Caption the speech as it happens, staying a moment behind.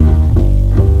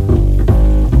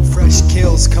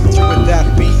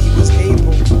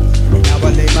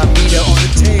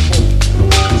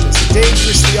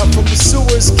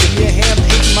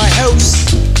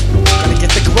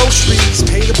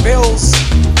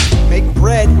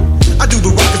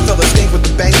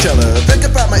teller. Think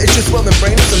about my itches, swelling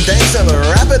brain and some dang cellar.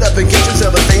 Wrap it up in kitchen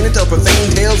cellar, feign until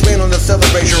profane tales rain on the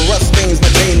celebration. Rust stains my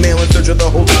chainmail in search of the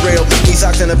holy grail. Knee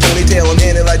socks and a ponytail, I'm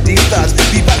handed like deep thoughts.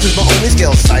 Beatbox is my only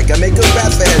skill. Psych, I make good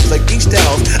raps for heads like beach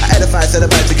towels. I edify, set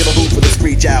about to give a hoot for the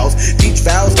screech owls. Teach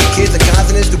vows to kids and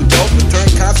consonants to adults. Return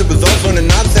constant results, learning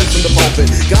nonsense from the pulpit.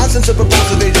 Nonsense of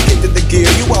propulsive age, kicked at the gear.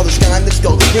 You all the shine that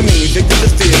skull, remaining victims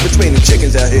of fear. It's raining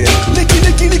chickens out here. Licky,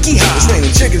 licky, licky, ha. It's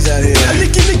raining chickens out here.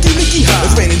 Licky, licky, licky, ha.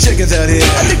 It's raining chickens out here.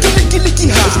 Licky, licky, licky,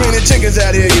 ha. It's raining chickens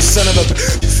out here, you son of a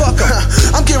fuck up.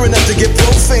 I'm gearing up to get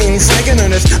profane, frank and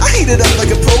earnest. I heat it up like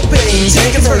a propane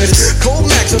tank and furnace. Cold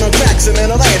max on a crack,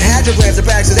 cement a light. Hatchet plants and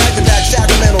packs, active back,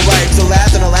 sacramental rights. A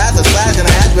last and a last, a slash and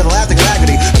a hatch with elastic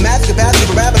alacrity. A massive capacity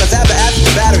for rapping, a sap to acid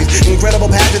for batteries. Incredible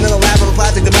passion in a lab of a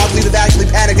plastic democracy that's actually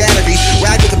panic anarchy.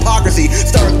 Rag with hypocrisy.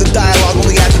 Start the dialogue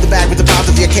only after the back with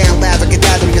hypocrisy. I can't laugh, I can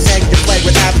dazzle, you can sank your flag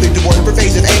with apathy toward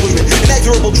pervasive anguishment.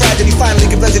 Inexorable tragedy finally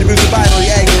confessing to Bruce the binary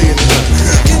alien.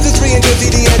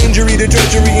 Ginzu333 and the injury to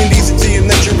treachery, indecency, and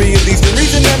lechery. At least the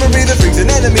reason memory, the freaks and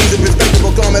enemies of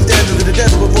respectable common standards of the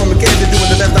detestable form of cancer doing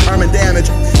the best of harm and damage.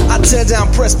 I tear down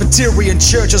Presbyterian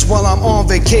churches while I'm on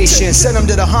vacation. Send them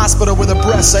to the hospital where the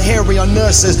breasts are hairy on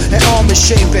nurses and all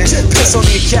misshapen. Piss on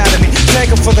the academy, thank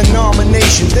them for the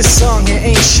nomination. This song here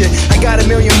ain't shit. I got a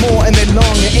million more and they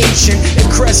long and ancient.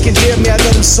 If Crest can hear me, I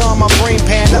let him saw my brain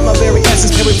pan. At my very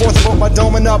essence, carry forth about my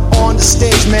doming up on the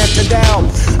stage, man, to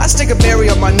down. I stick a berry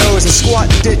up my nose and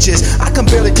squat in ditches. I can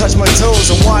barely touch my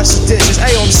toes and wash the dishes.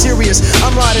 Hey, I'm serious,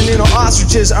 I'm riding in on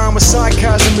ostriches, armed with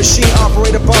sidecars and machine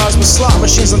operator bars with slot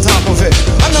machines on top of it.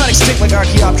 I'm not extinct like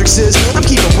Archaeopteryx is. I'm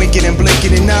keeping winking and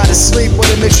blinking and not asleep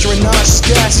with a mixture of nauseous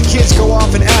gas. Kids go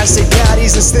off and ask their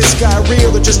daddies, is this guy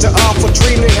real or just an awful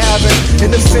dream they having?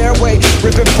 In the fairway,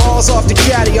 ripping balls off the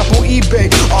caddy up on eBay.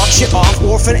 Auction off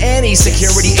Orphan Annie,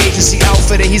 security agency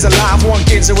outfitted. He's a live one,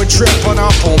 gives a trip on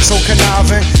our home, so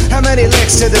conniving. How many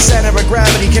licks to the center of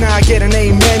gravity? Can I get an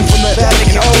amen from the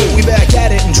Vatican? Oh, we back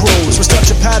at it in droves. We're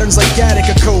structured patterns like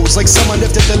Gattaca codes. Like someone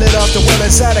lifted the lid off the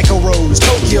women's Attica rose.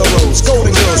 Tokyo rose,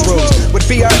 Golden Girls rose. With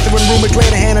fear through room with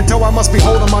greater hand until I must be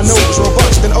holding my nose.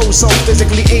 Robust and oh so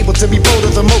physically able to be bold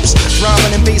the most.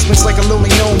 Thriving in basements like a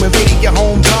lonely gnome. Invading your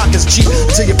home, talk is cheap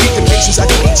until you beat the patience. I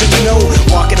don't eat you know.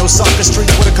 Walking those soccer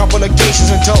streets with a couple of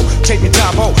geishas in tow. Take your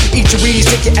time, oh, eat your Wheaties,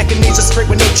 take your echinacea straight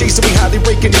with no chaser. We highly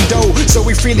raking in dough, so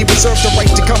we freely reserve the right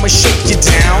to come and shake you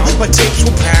down. My tapes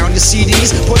will pound your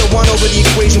CDs. Put a one over the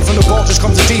equation from the vultures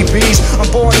comes the DBs. I'm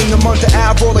born in the month of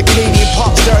April, like Canadian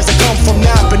pop stars that come from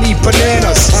Napa and eat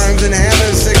bananas. Arms and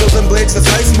hammers, sickles and blades for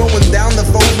slice, mowing down the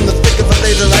foes in the thick of a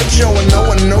laser light showing. No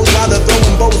one knows why they're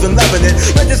throwing bows and loving it.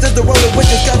 Registered the world of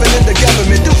witches covering in the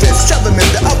government. Do this, shove them in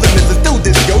the oven, let's do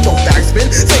this, yo, don't backspin.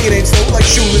 Say it ain't slow like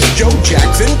shoeless Joe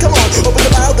Jackson. Come on, open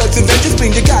the bile ducts and ventures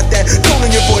clean. You got that tone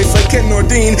in your voice like Ken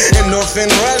Nordine. Endorphin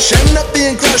rush, end up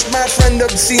being crushed. My friend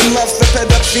obscene lust for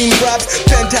pent up scene props.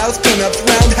 Penthouse pinups,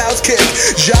 roundhouse kick.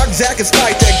 Jacques Zach and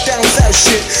Spytek, down south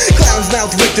shit. Clown's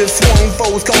mouth Richter, sworn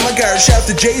foes. Call my guard,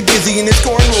 shouts to Jay Busy in his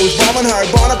cornrows. Bombing hard,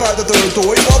 Bonaparte the third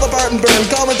toys. Fall apart and burn,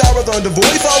 Commodore on the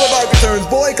voice. All of our concerns,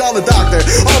 boy, call the doctor.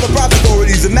 All the prop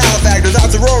authorities and malefactors, our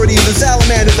sororities and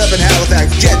salamanders up in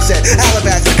Halifax. Jet set,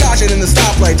 Halifax, caution in the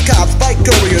stoplights. Cops, bike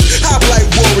couriers, hoplite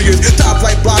warriors. Top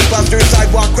flight blockbusters,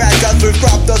 sidewalk crack custers,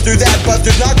 crop dusters, ad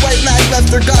busters. Not quite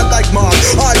lackluster, godlike mob.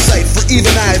 On sight for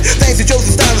even eyes. Thanks to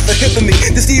Joseph Steinless for hipping me.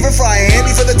 Deceiver Fry,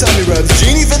 Andy for the tummy rubs.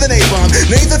 Genie for the napalm.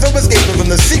 Nathan for escaping from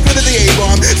the secret of the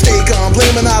A-bomb. Stay calm, play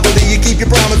Monopoly. You keep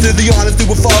your promises. The honest do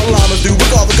what fallen llamas do.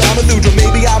 Recall the Kama Sutra.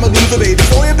 Maybe I'm a loser, baby.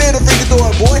 So you better freak the door,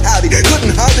 boy, howdy.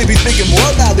 Couldn't hardly be speaking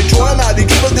more loudly. Troy Mowdy,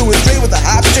 give us do it straight with a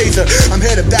hop chaser. I'm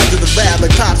headed back to the lab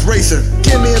like Pop's Racer.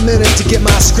 Give me a minute to get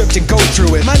my script and go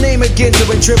through it. My name again to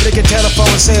Intrivitic and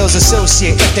Telephone Sales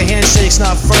Associate. If the handshake's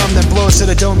not firm, then blows to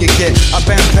the dome you get. I've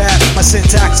been bad, my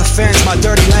syntax offends. My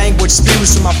dirty language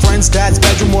spews from my friend's dad's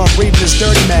bedroom while I'm reading his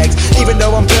dirty mags. Even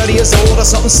though I'm 30 years old or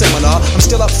something similar, I'm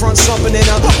still up front slumping in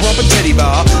a rumpin' titty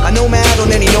bar. I know mad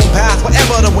on any known path,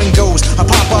 wherever the wind goes. I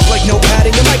pop up like notepad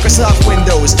in your Microsoft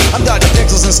Windows. I'm dodging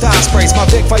pixels and star sprays. My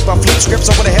big fight by flip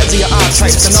scripts over the heads of your art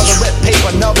types. Another red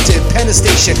paper nubbed pen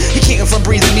station. You're keeping from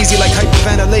breathing easy like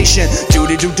hyperventilation.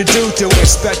 Do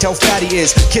expect how fat he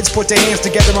is. Kids put their hands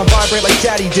together and vibrate like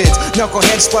daddy did.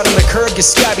 Knucklehead spot on the curb, you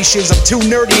scabby shiz. I'm too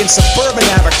nerdy and suburban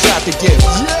to have a crap to give.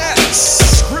 Yes!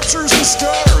 Scriptures and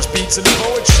stars, beats and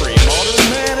poetry. Modern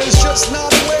man is just not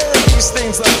aware of these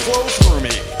things that flow through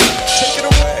me. Take it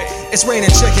away. It's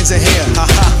raining chickens in here. Ha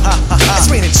ha ha ha ha.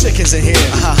 It's raining chickens in here.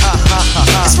 Ha ha ha ha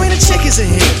ha. It's raining chickens in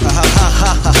here. Ha ha ha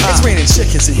ha ha. It's raining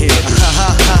chickens in here. Ha ha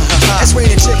ha ha ha. It's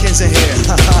raining chickens in here.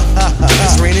 Ha ha ha ha ha.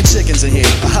 It's raining chickens in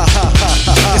here. Ha ha ha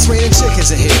ha ha. It's raining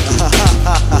chickens in here. Ha ha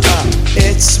ha ha.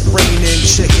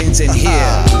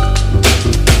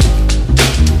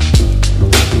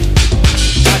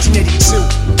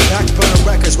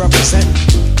 represent.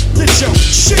 Get your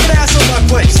shit ass on my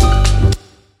place.